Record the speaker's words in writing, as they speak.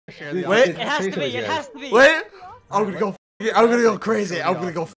share the Wait. It has to be. It has to be. Wait. I'm gonna go. I'm gonna go crazy. I'm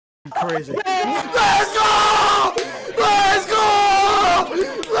gonna go crazy. Let's go! Let's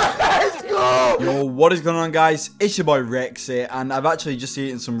go! Let's go! Yo, what is going on, guys? It's your boy Rex here, and I've actually just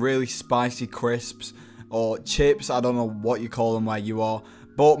eaten some really spicy crisps or chips. I don't know what you call them where you are.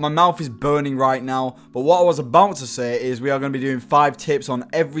 But my mouth is burning right now. But what I was about to say is we are going to be doing 5 tips on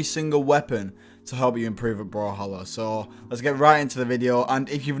every single weapon to help you improve at Brawlhalla. So let's get right into the video. And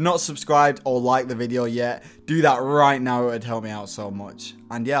if you've not subscribed or liked the video yet, do that right now. It would help me out so much.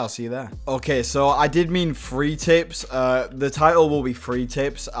 And yeah, I'll see you there. Okay, so I did mean 3 tips. The title will be 3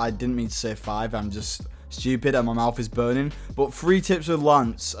 tips. I didn't mean to say 5. I'm just stupid and my mouth is burning. But 3 tips with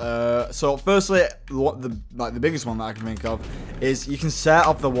Lance. So firstly, the biggest one that I can think of is you can set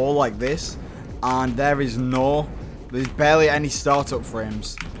off the wall like this, and there's barely any startup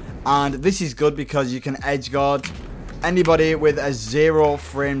frames. And this is good because you can edge guard anybody with a 0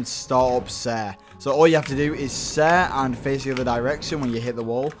 framed startup set. So all you have to do is set and face the other direction when you hit the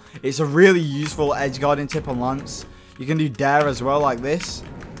wall. It's a really useful edge guarding tip on Lance. You can do dare as well like this.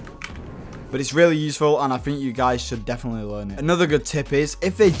 But it's really useful, and I think you guys should definitely learn it. Another good tip is,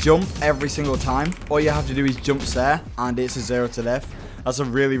 if they jump every single time, all you have to do is jump there, and it's a 0 to death. That's a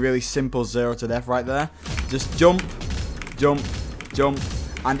really, really simple 0 to death right there. Just jump, jump, jump.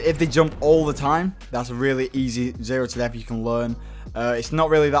 And if they jump all the time, that's a really easy 0 to death you can learn. It's not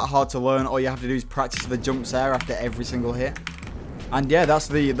really that hard to learn. All you have to do is practice the jumps there after every single hit. And yeah, that's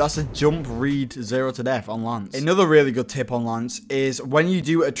a jump read 0 to death on Lance. Another really good tip on Lance is when you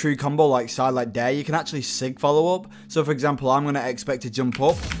do a true combo like side like dare, you can actually sig follow up. So for example, I'm going to expect to jump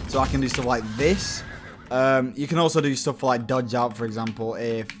up, so I can do stuff like this. You can also do stuff for like dodge out, for example,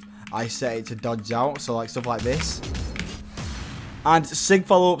 if I set it to dodge out, so like stuff like this. And sig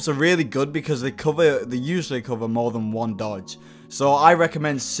follow ups are really good because they usually cover more than 1 dodge. So I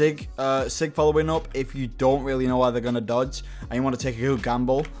recommend sig following up if you don't really know where they're going to dodge and you want to take a good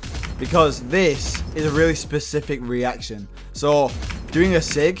gamble, because this is a really specific reaction. So doing a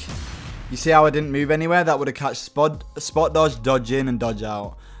sig, you see how I didn't move anywhere? That would have catch spot dodge, dodge in, and dodge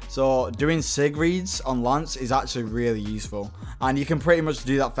out. So doing sig reads on Lance is actually really useful, and you can pretty much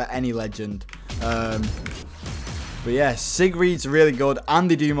do that for any legend. But yeah, sig reads are really good, and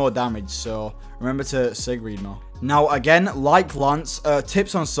they do more damage, so remember to sig read more. Now again, like Lance,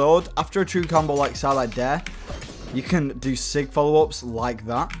 tips on sword, after a true combo like side like dare, you can do sig follow-ups like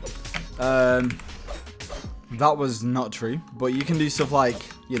that. That was not true, but you can do stuff like,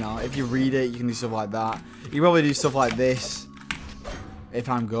 you know, if you read it, you can do stuff like that. You can probably do stuff like this, if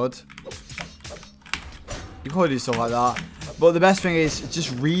I'm good. You can probably do stuff like that. But the best thing is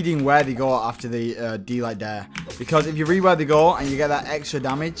just reading where they go after the D like dare. Because if you read where they go and you get that extra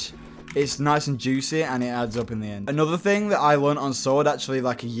damage, it's nice and juicy and it adds up in the end. Another thing that I learned on sword actually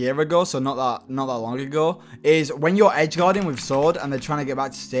like a year ago, so not that long ago, is when you're edge guarding with sword and they're trying to get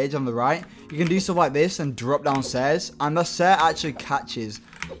back to stage on the right, you can do stuff like this and drop down stairs, and the stair actually catches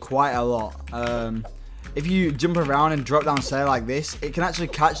quite a lot. If you jump around and drop down stair like this, it can actually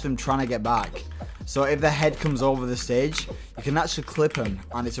catch them trying to get back. So if their head comes over the stage, you can actually clip them,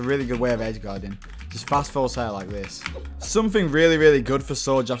 and it's a really good way of edge guarding. Just fast forward sail like this. Something really, really good for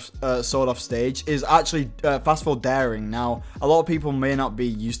sword off stage is actually fast forward daring. Now, a lot of people may not be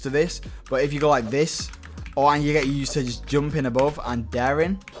used to this, but if you go like this, and you get used to just jumping above and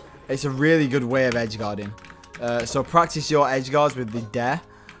daring, it's a really good way of edge guarding. So practice your edge guards with the dare.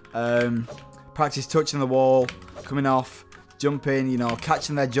 Practice touching the wall, coming off, jumping, you know,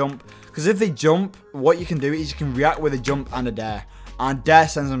 catching their jump. Because if they jump, what you can do is you can react with a jump and a dare. And dare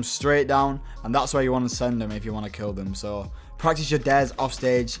sends them straight down, and that's where you want to send them if you want to kill them. So practice your dares off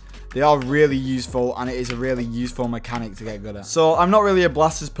stage. They are really useful, and it is a really useful mechanic to get good at. So I'm not really a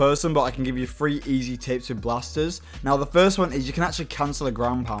blasters person, but I can give you 3 easy tips with blasters. Now the first one is you can actually cancel a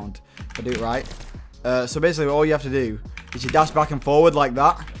ground pound if I do it right. So basically all you have to do is you dash back and forward like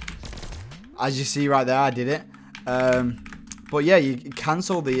that. As you see right there, I did it. But yeah, you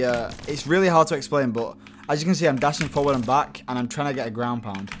cancel the, it's really hard to explain, but as you can see, I'm dashing forward and back, and I'm trying to get a ground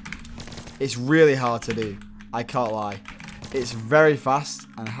pound. It's really hard to do, I can't lie. It's very fast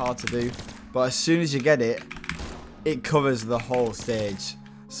and hard to do, but as soon as you get it, it covers the whole stage.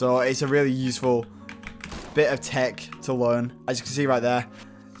 So it's a really useful bit of tech to learn. As you can see right there,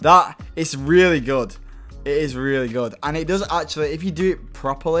 that is really good. It is really good, and it does actually, if you do it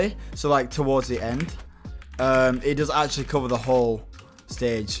properly, so like towards the end, it does actually cover the whole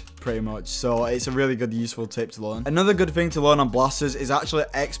stage pretty much. So it's a really good useful tip to learn. Another good thing to learn on blasters is actually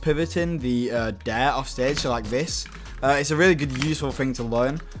X pivoting the dare off stage, so like this. It's a really good useful thing to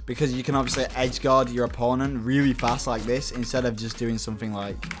learn because you can obviously edge guard your opponent really fast like this instead of just doing something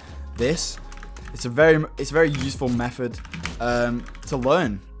like this. It's a very useful method to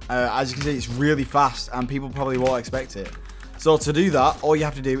learn. As you can see, it's really fast and people probably won't expect it. So to do that, all you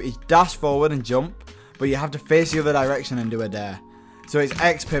have to do is dash forward and jump, but you have to face the other direction and do a dare. So it's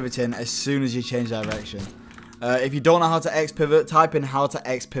X pivoting as soon as you change direction. If you don't know how to X pivot, type in how to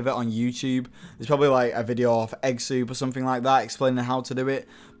X pivot on YouTube. There's probably like a video of Egg Soup or something like that explaining how to do it.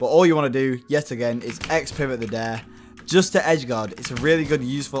 But all you want to do, yet again, is X pivot the dare just to edge guard. It's a really good,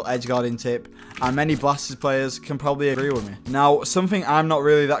 useful edge guarding tip, and many Blasters players can probably agree with me. Now, something I'm not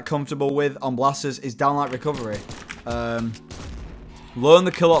really that comfortable with on Blasters is downlight recovery. Learn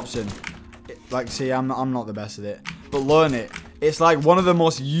the kill option. Like, see, I'm not the best at it, but learn it. It's like one of the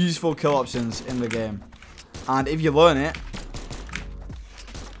most useful kill options in the game. And if you learn it,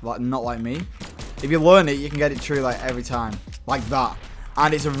 like, not like me, if you learn it, you can get it true like every time, like that.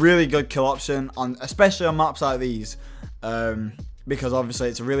 And it's a really good kill option, especially on maps like these, because obviously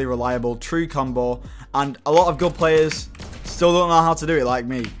it's a really reliable, true combo, and a lot of good players still don't know how to do it like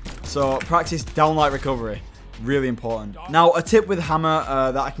me. So practice downlight recovery, really important. Now, a tip with hammer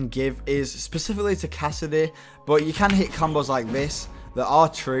that I can give is specifically to Cassidy, but you can hit combos like this that are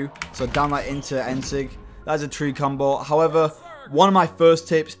true. So downlight into Ensig, that's a true combo. However, one of my first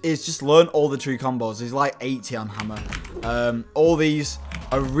tips is just learn all the true combos. There's like 80 on hammer. All these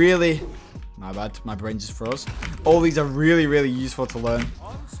are really... My bad, my brain just froze. All these are really, really useful to learn.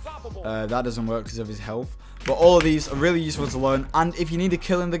 That doesn't work because of his health. But all of these are really useful to learn. And if you need a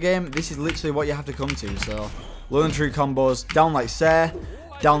kill in the game, this is literally what you have to come to. So, learn true combos. Downlight Scythe,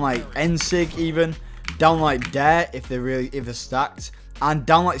 downlight Ensig even, downlight Dare if they're stacked, and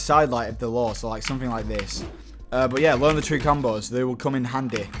downlight Sidelight if they're low. So like something like this. But yeah, learn the true combos. They will come in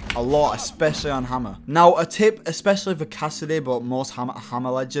handy a lot, especially on hammer. Now, a tip, especially for Cassidy, but most hammer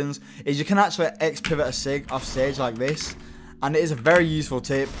legends, is you can actually X pivot a Sig off stage like this. And it is a very useful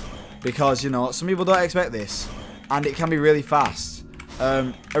tip because, you know, some people don't expect this. And it can be really fast.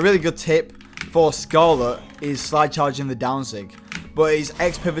 A really good tip for Scarlet is slide charging the down Sig. But it's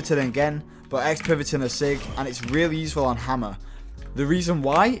X pivoted again, but X pivoting a Sig, and it's really useful on hammer. The reason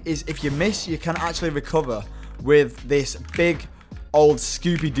why is if you miss, you can actually recover with this big old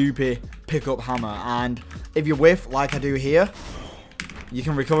Scoopy Doopy pickup hammer, and if you whiff like I do here, you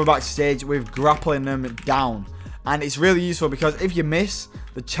can recover backstage with grappling them down. And it's really useful because if you miss,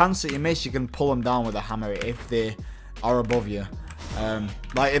 the chance that you miss, you can pull them down with a hammer if they are above you.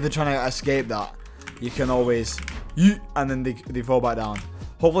 Like if they're trying to escape that, you can always and then they fall back down.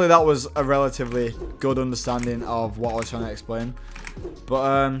 Hopefully that was a relatively good understanding of what I was trying to explain.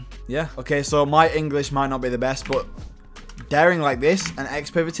 But yeah, okay, so my English might not be the best, but daring like this and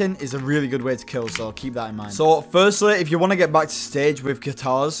X pivoting is a really good way to kill, so keep that in mind. So firstly, if you want to get back to stage with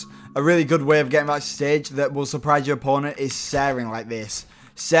Katars, a really good way of getting back to stage that will surprise your opponent is Saring like this.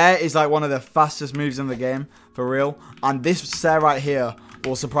 Sare is like one of the fastest moves in the game, for real, and this Sare right here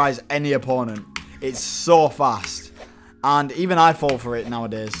will surprise any opponent. It's so fast, and even I fall for it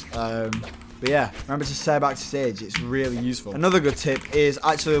nowadays. But yeah, remember to stay back to stage. It's really useful. Another good tip is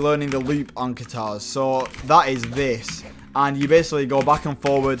actually learning the loop on Katars. So that is this. And you basically go back and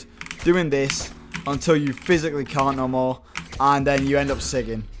forward doing this until you physically can't no more. And then you end up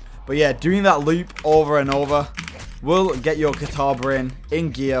sigging. But yeah, doing that loop over and over will get your Katar brain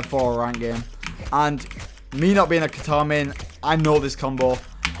in gear for a rank game. And me not being a Katar main, I know this combo.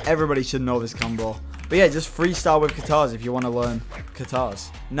 Everybody should know this combo. But yeah, just freestyle with Katars if you want to learn Katars.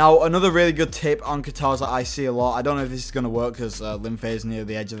 Now, another really good tip on Katars that I see a lot. I don't know if this is going to work because Lymph is near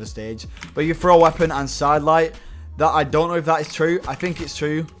the edge of the stage. But you throw a weapon and sidelight. That I don't know if that is true. I think it's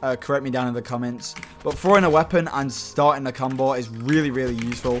true. Correct me down in the comments. But throwing a weapon and starting a combo is really, really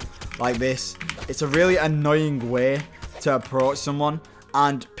useful. Like this. It's a really annoying way to approach someone.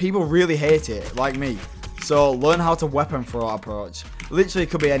 And people really hate it, like me. So learn how to weapon throw approach. Literally, it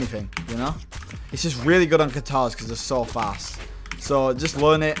could be anything, you know? It's just really good on Katars because they're so fast. So just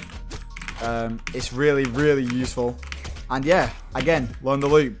learn it. It's really, really useful. And yeah, again, learn the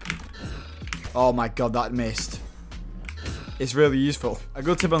loop. Oh my god, that missed. It's really useful. A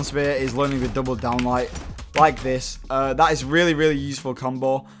good tip on Spear is learning the double downlight like this. That is really, really useful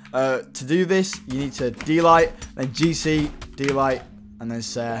combo. To do this, you need to D-light, then GC, D-light, and then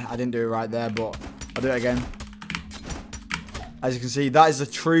Sare. I didn't do it right there, but I'll do it again. As you can see, that is a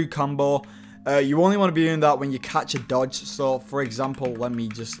true combo. You only want to be doing that when you catch a dodge. So, for example, let me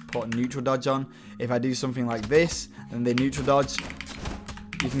just put a neutral dodge on. If I do something like this, and they neutral dodge,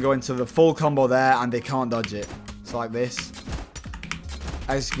 you can go into the full combo there, and they can't dodge it. So, like this.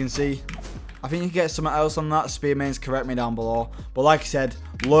 As you can see, I think you can get something else on that. Spearmains, correct me down below. But like I said,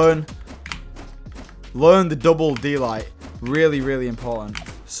 learn the double D-light. Really, really important.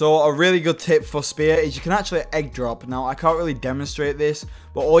 So a really good tip for spear is you can actually egg drop. Now I can't really demonstrate this,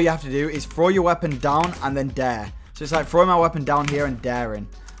 but all you have to do is throw your weapon down and then dare. So it's like throwing my weapon down here and daring.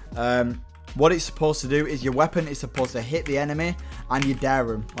 What it's supposed to do is your weapon is supposed to hit the enemy and you dare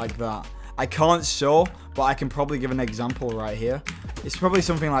them like that. I can't show, but I can probably give an example right here. It's probably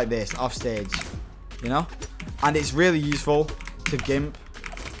something like this off stage, you know, and it's really useful to gimp.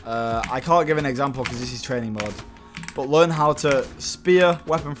 I can't give an example because this is training mode, but learn how to spear,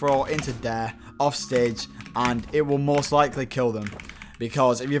 weapon throw into dare off stage, and it will most likely kill them.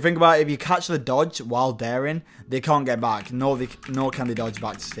 Because if you think about it, if you catch the dodge while daring, they can't get back. Nor can they dodge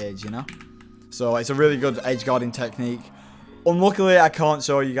back to stage, you know? So it's a really good edge guarding technique. Unluckily, I can't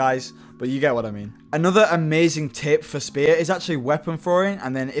show you guys, but you get what I mean. Another amazing tip for spear is actually weapon throwing,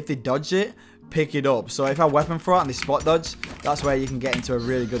 and then if they dodge it, pick it up. So if I weapon throw it and they spot dodge, that's where you can get into a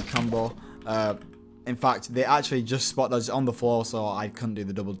really good combo. In fact, they actually just spot dodge on the floor, so I couldn't do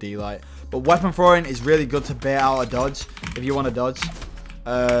the double D light. But weapon throwing is really good to bait out a dodge if you want to dodge.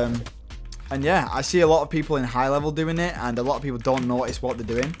 And yeah, I see a lot of people in high level doing it, and a lot of people don't notice what they're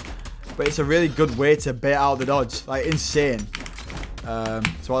doing. But it's a really good way to bait out the dodge, like insane. Spot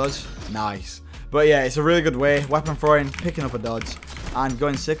dodge, nice. But yeah, it's a really good way. Weapon throwing, picking up a dodge, and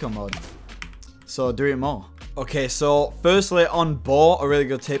going sicko mode. So do it more. Okay, so firstly on bow, a really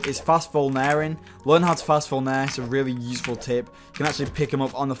good tip is fast full nairing. Learn how to fast full nair. It's a really useful tip. You can actually pick them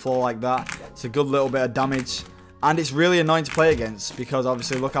up on the floor like that. It's a good little bit of damage. And it's really annoying to play against because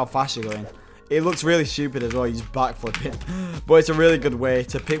obviously look how fast you're going. It looks really stupid as well, you just backflip it. But it's a really good way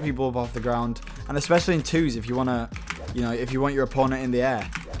to pick people up off the ground. And especially in twos if you want to, you know, if you want your opponent in the air.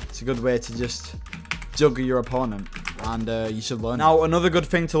 It's a good way to just juggle your opponent. And you should learn. Now, another good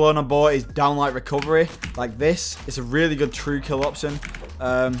thing to learn on bow is downlight recovery. Like this. It's a really good true kill option.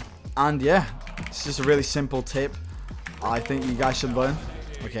 And yeah, it's just a really simple tip I think you guys should learn.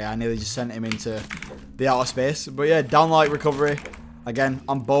 Okay, I nearly just sent him into the outer space. But yeah, downlight recovery. Again,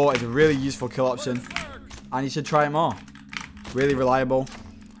 on bow is a really useful kill option. And you should try it more. Really reliable.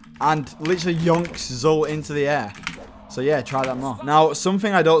 And literally yonks Zul into the air. So yeah, try that more. Now,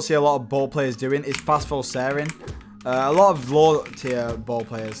 something I don't see a lot of bow players doing is fast full sairing. A lot of low tier ball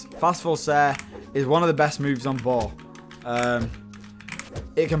players. Fast full sair is one of the best moves on ball.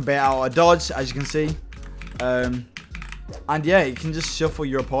 It can bait out a dodge, as you can see. And yeah, you can just shuffle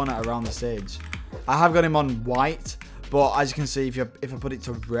your opponent around the stage. I have got him on white, but as you can see, if I put it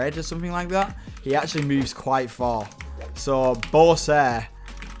to red or something like that, he actually moves quite far. So bow sair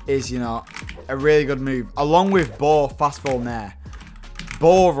is, you know, a really good move. Along with bow fast full nair.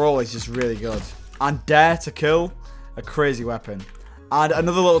 Bow overall is just really good. And dare to kill. A crazy weapon. And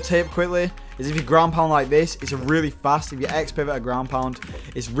another little tip quickly is if you ground pound like this, it's a really fast. If you X pivot a ground pound,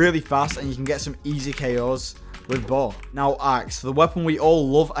 it's really fast and you can get some easy KOs with bow. Now axe, the weapon we all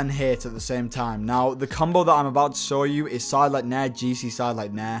love and hate at the same time. Now the combo that I'm about to show you is side like nair, GC side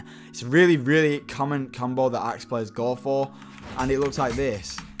like nair. It's a really common combo that axe players go for, and it looks like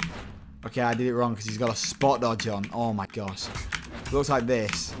this. Okay, I did it wrong because he's got a spot dodge on. Oh my gosh. It looks like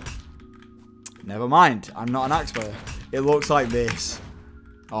this. Never mind, I'm not an axe player. It looks like this.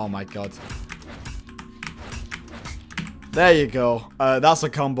 Oh my god. There you go. That's a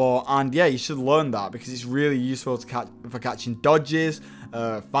combo. And yeah, you should learn that because it's really useful to catch for catching dodges,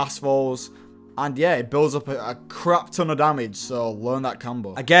 fast falls. And yeah, it builds up a crap ton of damage. So learn that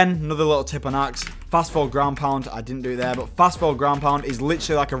combo. Again, another little tip on axe. Fast fall ground pound. I didn't do it there, but fast fall ground pound is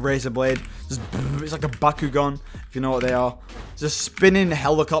literally like a razor blade. Just, it's like a Bakugan, if you know what they are. Just spinning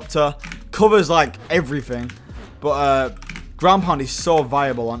helicopter. Covers like everything. But ground pound is so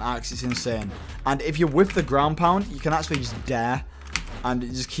viable on axe. It's insane. And if you're with the ground pound, you can actually just dare. And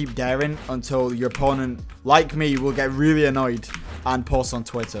just keep daring until your opponent, like me, will get really annoyed and post on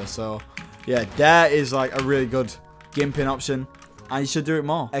Twitter. So yeah, dare is like a really good gimping option. And you should do it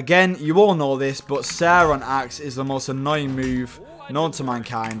more. Again, you all know this, but Sair on axe is the most annoying move known to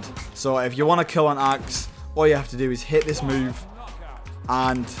mankind. So if you want to kill on axe, all you have to do is hit this move.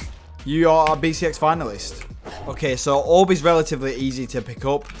 And you are a BCX finalist. Okay, so orb is relatively easy to pick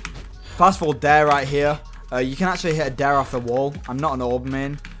up. Fast fall dare right here. You can actually hit a dare off the wall. I'm not an orb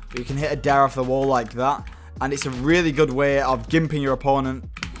main, but you can hit a dare off the wall like that. And it's a really good way of gimping your opponent.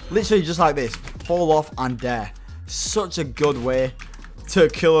 Literally just like this. Fall off and dare. Such a good way to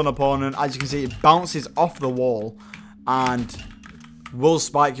kill an opponent. As you can see, it bounces off the wall and will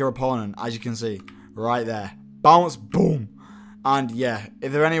spike your opponent, as you can see. Right there. Bounce, boom. And yeah,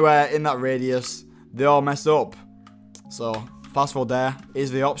 if they're anywhere in that radius, they're all messed up. So fast fall dare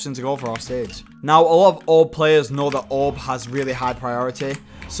is the option to go for off stage. Now, a lot of orb players know that orb has really high priority.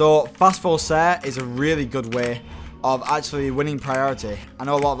 So fast fall Sair is a really good way of actually winning priority. I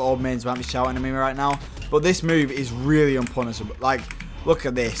know a lot of old mains might be shouting at me right now, but this move is really unpunishable. Like, look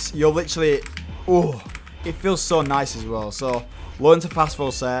at this. You're literally, oh, it feels so nice as well. So learn to fast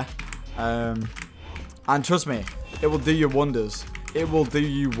full Scythe, and trust me, it will do you wonders. It will do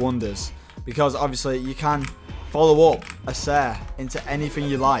you wonders, because obviously you can follow up a Scythe into anything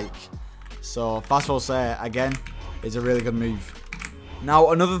you like. So fast full Scythe again is a really good move.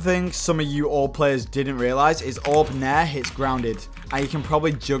 Now, another thing some of you orb players didn't realize is orb nair hits grounded, and you can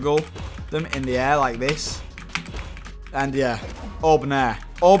probably juggle them in the air like this. And yeah, orb nair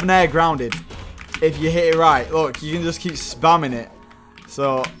grounded. If you hit it right, look, you can just keep spamming it.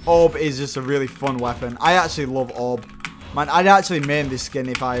 So orb is just a really fun weapon. I actually love orb. Man, I'd actually main this skin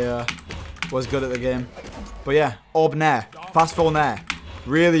if I was good at the game. But yeah, orb nair, fast full nair,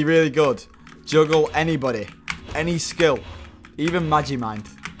 really, really good. Juggle anybody, any skill. Even Magimind.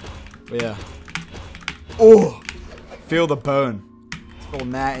 But yeah. Oh! Feel the burn. Fast full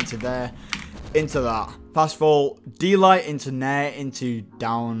nair into there. Into that. Fast full D-light into nair into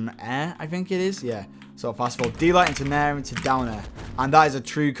down air, I think it is. Yeah. So fast full D-light into nair into down air. And that is a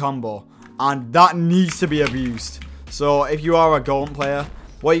true combo. And that needs to be abused. So if you are a Gaunt player,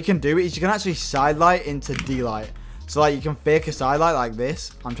 what you can do is you can actually sidelight into D-light. So like you can fake a sidelight like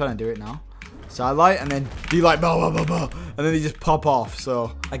this. I'm trying to do it now. Sidelight and then D-light, blah, blah, blah, blah, and then they just pop off.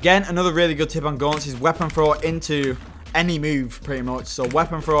 So again, another really good tip on Gaunts is weapon throw into any move pretty much. So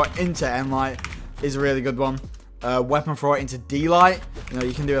weapon throw into M-light is a really good one. Weapon throw into D-light, you know,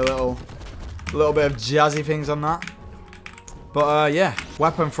 you can do a little bit of jazzy things on that. But yeah,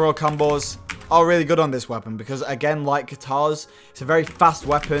 weapon throw combos are really good on this weapon because again, like Katars, it's a very fast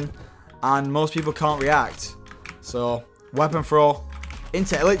weapon and most people can't react. So weapon throw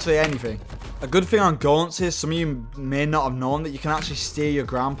into literally anything. A good thing on Gaunts is some of you may not have known that you can actually steer your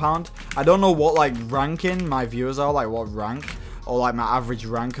ground pound. I don't know what like ranking my viewers are, like what rank or like my average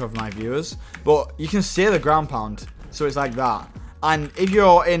rank of my viewers, but you can steer the ground pound, so it's like that. And if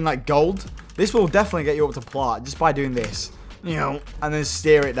you're in like gold, this will definitely get you up to plat just by doing this, you know, and then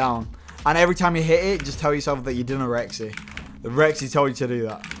steer it down. And every time you hit it, just tell yourself that you're doing a Rexy. The Rexy told you to do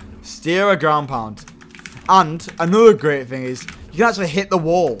that. Steer a ground pound. And another great thing is you can actually hit the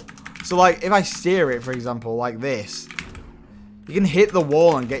wall. So like if I steer it, for example, like this, you can hit the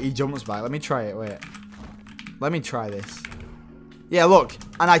wall and get your jumps back. Let me try it, wait. Let me try this. Yeah, look,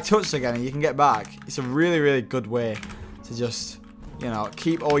 and I touched again and you can get back. It's a really, really good way to just, you know,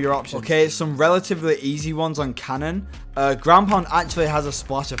 keep all your options. Okay, some relatively easy ones on cannon. Ground pound actually has a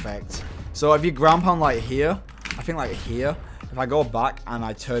splash effect. So if you ground pound like here, I think like here, if I go back and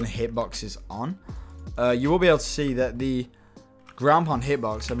I turn hitboxes on, you will be able to see that the ground pound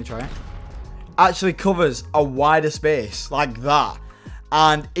hitbox, let me try it, actually covers a wider space like that.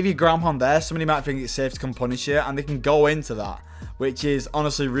 And if you ground pound there, somebody might think it's safe to come punish you and they can go into that, which is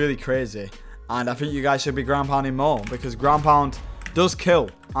honestly really crazy. And I think you guys should be ground pounding more because ground pound does kill.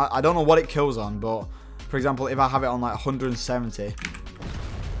 I don't know what it kills on, but for example, if I have it on like 170,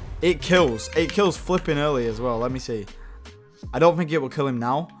 it kills. It kills flipping early as well. Let me see. I don't think it will kill him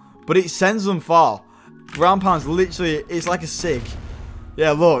now, but it sends them far. Ground pound's literally, it's like a sig.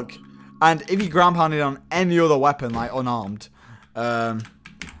 Yeah, look. And if you ground pound it on any other weapon, like unarmed,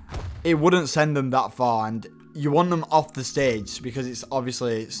 it wouldn't send them that far. And you want them off the stage because it's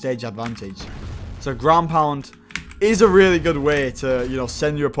obviously stage advantage. So ground pound is a really good way to, you know,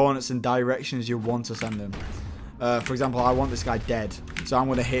 send your opponents in directions you want to send them. For example, I want this guy dead, so I'm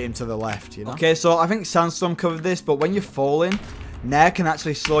going to hit him to the left, you know. Okay, so I think Sandstorm covered this, but when you're falling, Nair can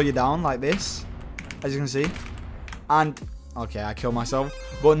actually slow you down like this, as you can see. And, okay, I killed myself.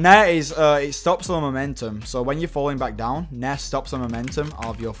 But Nair is, it stops the momentum. So when you're falling back down, Nair stops the momentum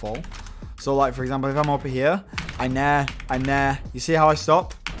of your fall. So like, for example, if I'm up here, I Nair. You see how I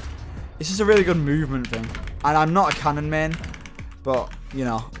stop? It's just a really good movement thing. And I'm not a cannon main, but, you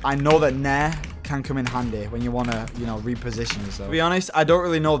know, I know that Nair can come in handy when you want to, you know, reposition yourself. To be honest, I don't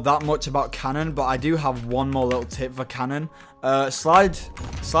really know that much about cannon, but I do have one more little tip for cannon. Slide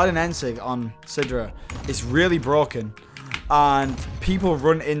an Ensig on Sidra. It's really broken, and people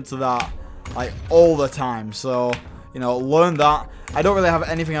run into that like all the time. So, you know, learn that. I don't really have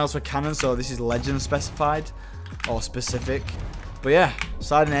anything else for cannon, so this is legend specified or specific. But yeah,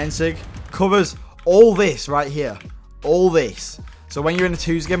 slide an Ensig covers all this right here, all this. So when you're in a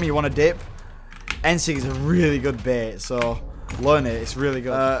 2s game and you want to dip, Ensig is a really good bait, so learn it. It's really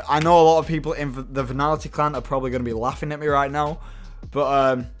good. I know a lot of people in the Venality clan are probably going to be laughing at me right now,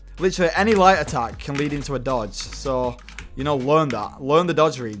 but literally any light attack can lead into a dodge. So, you know, learn that. Learn the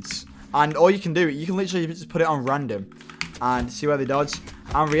dodge reads. And all you can do, you can literally just put it on random and see where they dodge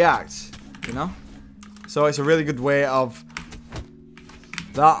and react, you know? So it's a really good way of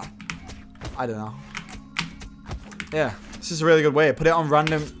that. I don't know. Yeah, this is a really good way. Put it on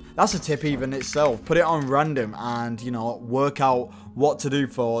random. That's a tip even itself. Put it on random and, you know, work out what to do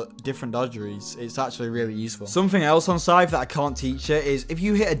for different dodgeries. It's actually really useful. Something else on Scythe that I can't teach you is if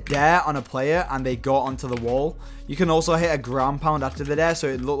you hit a dare on a player and they go onto the wall, you can also hit a ground pound after the dare, so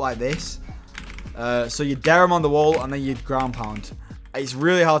it look like this. So you dare them on the wall and then you ground pound. It's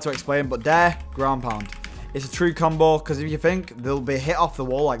really hard to explain, but dare, ground pound. It's a true combo because if you think, they'll be hit off the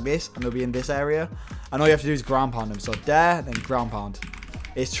wall like this and they'll be in this area. And all you have to do is ground pound them. So dare, then ground pound.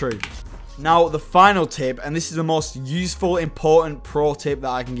 It's true. Now, the final tip, and this is the most useful, important pro tip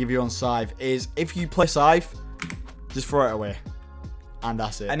that I can give you on Scythe, is if you play Scythe, just throw it away. And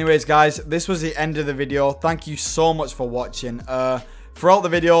that's it. Anyways, guys, this was the end of the video. Thank you so much for watching. Throughout the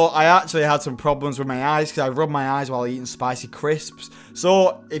video, I actually had some problems with my eyes because I rubbed my eyes while eating spicy crisps.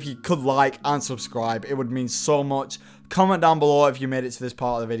 So, if you could like and subscribe, it would mean so much. Comment down below if you made it to this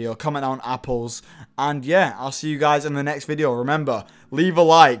part of the video. Comment down apples. And yeah, I'll see you guys in the next video. Remember, leave a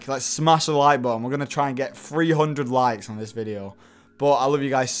like. Let's smash the like button. We're going to try and get 300 likes on this video. But I love you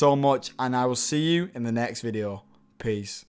guys so much, and I will see you in the next video. Peace.